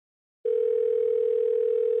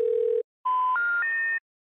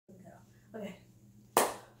Okay.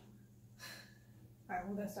 Alright,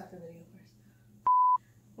 we're gonna start the video first.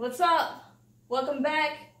 What's up? Welcome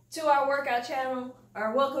back to our workout channel,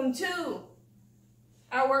 or welcome to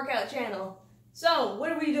our workout channel. So,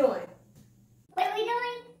 what are we doing? What are we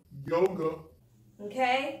doing? Yoga.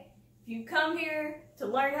 Okay? If you come here to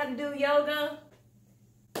learn how to do yoga,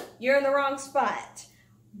 you're in the wrong spot.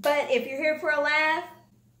 But if you're here for a laugh,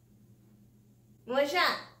 one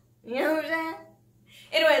shot. You know what I'm saying?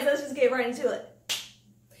 Anyways, let's just get right into it.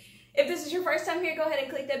 If this is your first time here, go ahead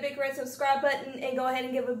and click that big red subscribe button and go ahead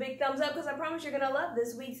and give a big thumbs up because I promise you're going to love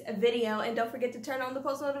this week's video. And don't forget to turn on the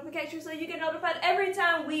post notifications so you get notified every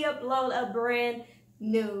time we upload a brand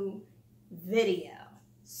new video.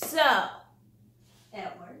 So,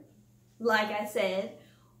 Edward, like I said,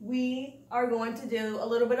 we are going to do a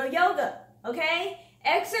little bit of yoga, okay?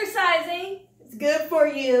 Exercising is good for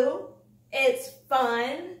you. It's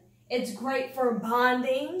fun. It's great for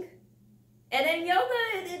bonding. And then yoga,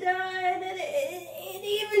 it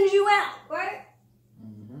evens you out, right?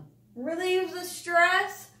 Mm-hmm. Relieves the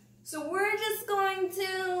stress. So we're just going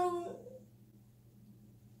to,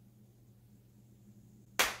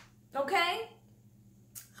 okay?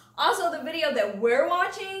 Also, the video that we're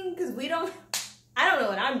watching, because I don't know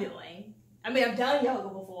what I'm doing. I mean, I've done yoga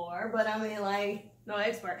before, but I mean, like, no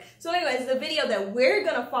expert. So anyways, the video that we're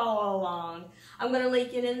going to follow along, I'm going to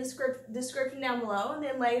link it in the description down below. And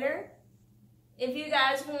then later, if you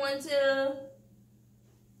guys want to,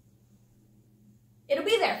 it'll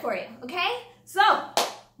be there for you, okay? So,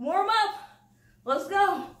 warm up. Let's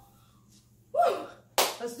go. Woo.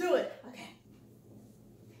 Let's do it. Okay.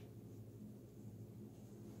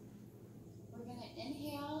 We're going to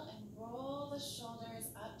inhale and roll the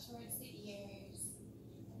shoulders up towards the ears.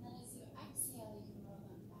 And then as you exhale, you can roll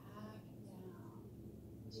them back and down.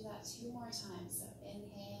 Do that 2 more times. So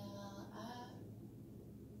inhale up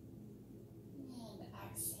and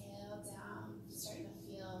exhale down. Starting to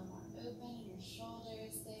feel more open in your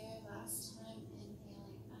shoulders there. Last time,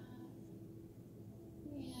 inhaling up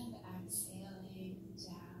and exhaling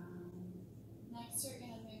down. Next, we're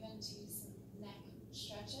going to move into some neck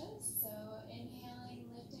stretches. So inhaling,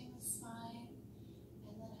 lifting the spine,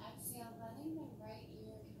 and then exhale, letting the right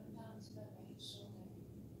ear come down to the right shoulder.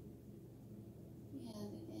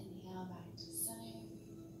 And inhale back to center.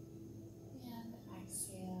 And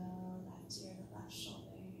exhale back to your left shoulder.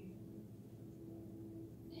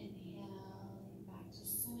 Inhaling back to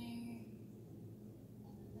center.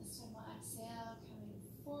 And then this time we'll exhale, coming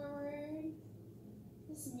forward.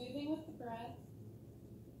 Just moving with the breath.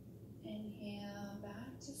 Inhale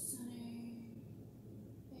back to center.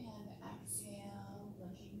 And exhale,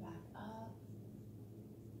 looking back up.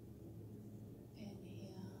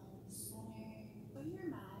 Inhale, center. On your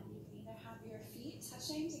mat, you can either have your feet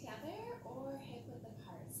touching together or hip width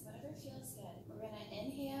apart, so whatever feels good. We're going to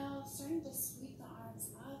inhale, starting to sweep the arms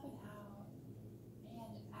up and out.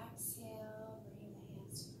 And exhale, bringing the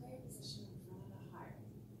hands to prayer position in front of the heart.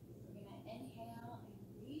 We're going to inhale and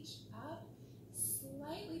reach up,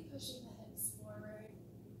 slightly pushing the hips forward.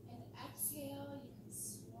 And exhale, you can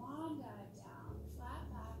swan dive down, flat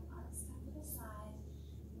back, arms come to the side,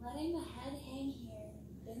 letting the head hang here,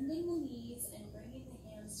 bending the knees and bringing the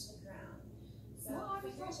hands to the ground. So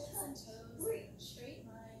fingertips and toes in a straight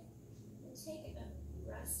line. And take a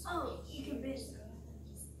rest. Oh, you can bend. Go ahead and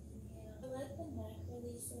just inhale. Let the neck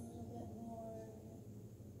release a little bit more.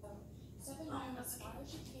 Stepping down as far as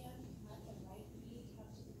you can. Let the right knee come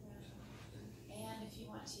to the ground. And if you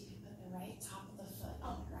want to, you can put the right top of the foot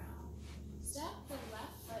on the ground. Step the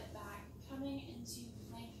left foot back, coming into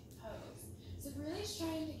plank pose. So really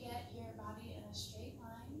trying to get your body in a straight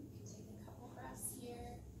line. You can take a couple breaths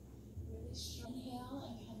here. Really strong. Inhale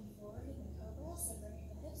and come forward in the cobra. So bringing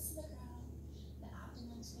the hips to the ground, the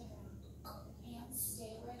abdomen to the ground. Hands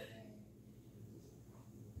stay right there.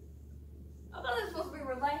 I thought it was supposed to be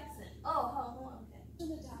relaxing. Oh, hold on. Okay. To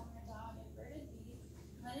the downward dog, inverted V,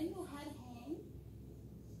 letting the head hang.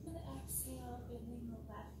 And exhale, bending the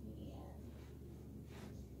left knee in.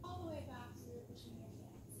 All the way back through between your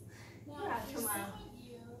hands. Now, Yeah, for come some on. of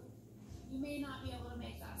you, you may not be able to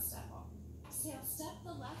make that step off. Exhale, step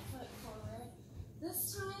the left foot forward.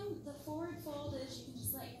 This time, the forward fold is you can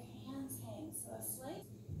just let your hands hang. So a slight,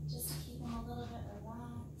 just to keep them a little bit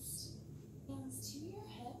relaxed. Hands to your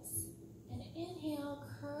hips. And inhale,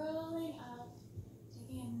 curling up,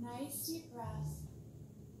 taking a nice deep breath,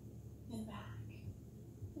 and back.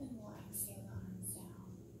 And we'll exhale the arms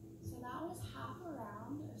down. So that was half a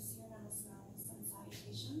round of Surya Namaskar and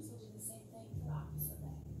salutations. We'll do the same thing for the opposite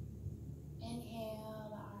leg. Inhale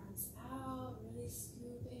the arms out, really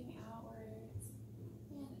scooping outwards.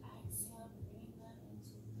 And exhale, bringing them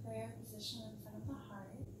into prayer position. position in front of the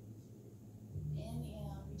heart.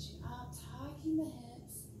 Inhale, reaching up, tucking the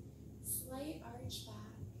hips, slight arch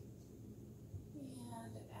back.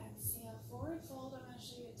 And exhale, forward fold. I'm going to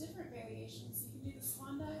show you a different variation. So you can do the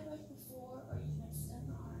swan dive like before, or you can extend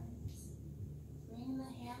the arms. Bring the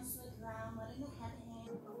hands to the ground, letting the head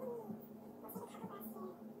hang.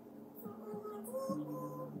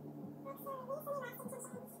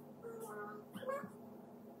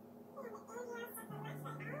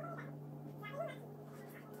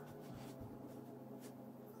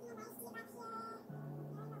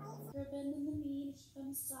 Bend in the knee to keep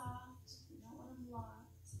them soft. You don't want them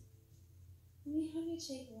locked. Let me have you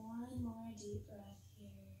take one more deep breath here.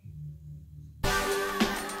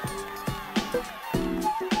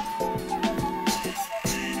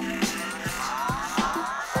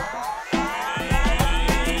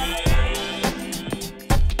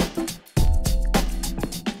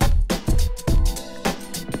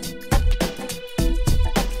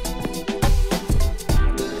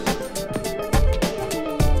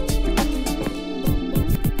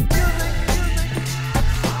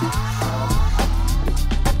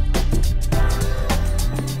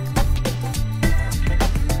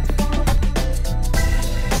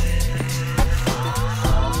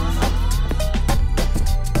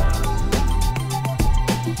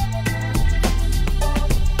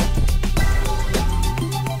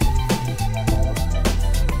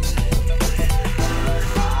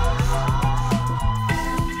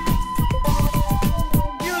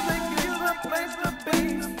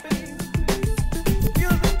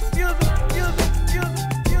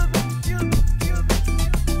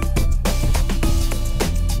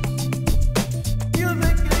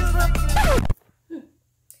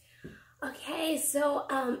 So,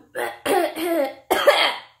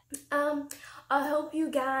 I hope you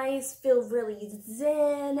guys feel really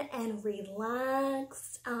zen and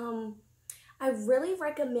relaxed. I really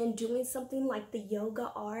recommend doing something like the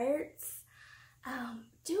yoga arts.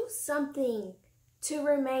 Do something to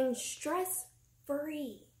remain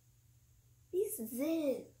stress-free. Be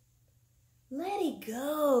zen. Let it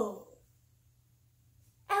go.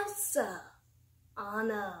 Elsa,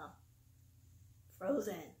 Anna,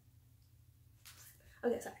 Frozen.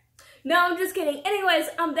 Okay, sorry. No, I'm just kidding. Anyways,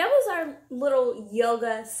 that was our little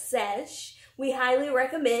yoga sesh. We highly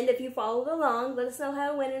recommend if you followed along. Let us know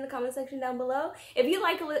how it went in the comment section down below. If you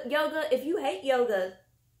like yoga, if you hate yoga,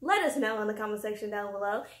 let us know in the comment section down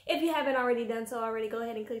below. If you haven't already done so already, go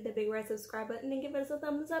ahead and click the big red subscribe button and give us a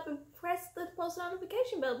thumbs up and press the post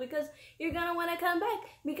notification bell because you're going to want to come back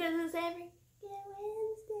because it's every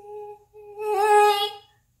Wednesday.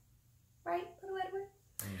 Right, little Edward?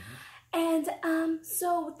 And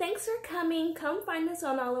so thanks for coming. Come find us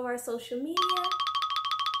on all of our social media.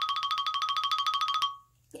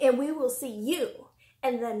 And we will see you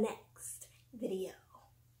in the next video.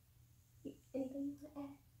 Anything you want to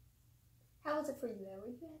add? How was it for you,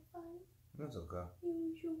 Edward? You had fun? That's okay.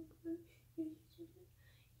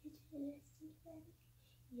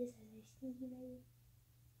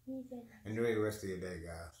 Enjoy the rest of your day,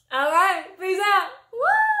 guys. All right. Peace out. Woo!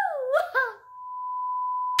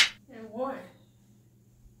 And one.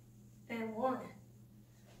 And one.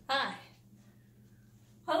 Hi.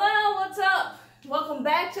 Hello, what's up? Welcome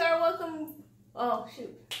back to our Oh,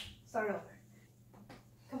 shoot. Start over.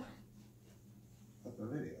 Come on. Stop the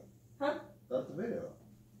video. Huh? Stop the video.